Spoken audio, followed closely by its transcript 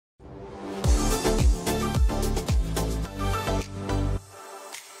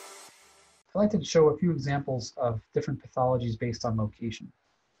I'd like to show a few examples of different pathologies based on location.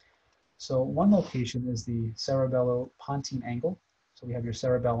 So one location is the cerebellopontine angle. So we have your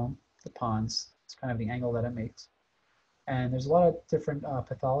cerebellum, the pons, it's kind of the angle that it makes. And there's a lot of different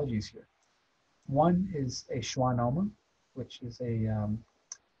pathologies here. One is a schwannoma, which is along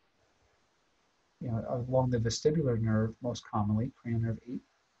the vestibular nerve, most commonly, cranial nerve 8.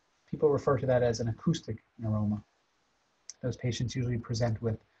 People refer to that as an acoustic neuroma. Those patients usually present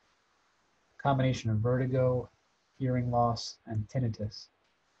with a combination of vertigo, hearing loss, and tinnitus.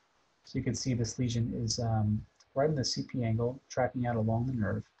 So you can see this lesion is right in the CP angle, tracking out along the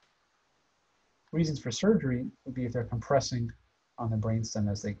nerve. Reasons for surgery would be if they're compressing on the brainstem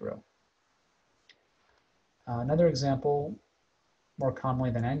as they grow. Another example, more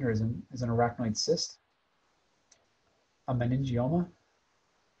commonly than aneurysm, is an arachnoid cyst, a meningioma,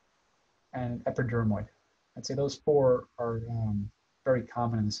 and epidermoid. I'd say those four are very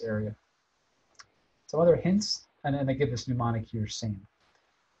common in this area. Some other hints, and they give this mnemonic here, SAME.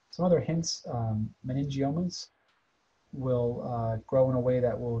 Some other hints, meningiomas will grow in a way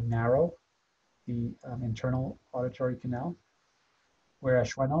that will narrow the internal auditory canal,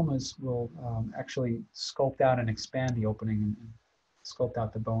 whereas schwannomas will actually sculpt out and expand the opening and sculpt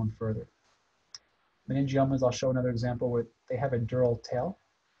out the bone further. Meningiomas, I'll show another example where they have a dural tail.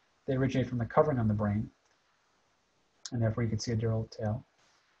 They originate from the covering on the brain, and therefore you can see a dural tail.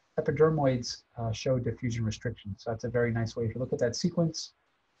 Epidermoids show diffusion restriction, so that's a very nice way. If you look at that sequence,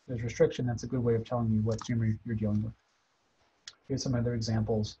 there's restriction, that's a good way of telling you what tumor you're dealing with. Here's some other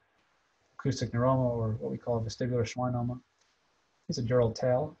examples. Acoustic neuroma, or what we call a vestibular schwannoma. Here's a dural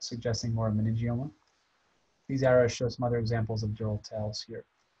tail, suggesting more of meningioma. These arrows show some other examples of dural tails here.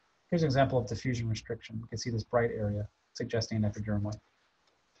 Here's an example of diffusion restriction. You can see this bright area suggesting an epidermoid.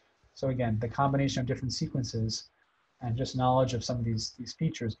 So again, the combination of different sequences and just knowledge of some of these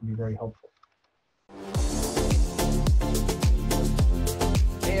features can be very helpful.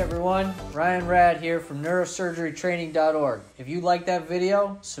 Hey everyone, Ryan Rad here from neurosurgerytraining.org. If you like that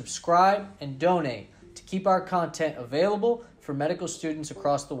video, subscribe and donate to keep our content available for medical students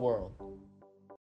across the world.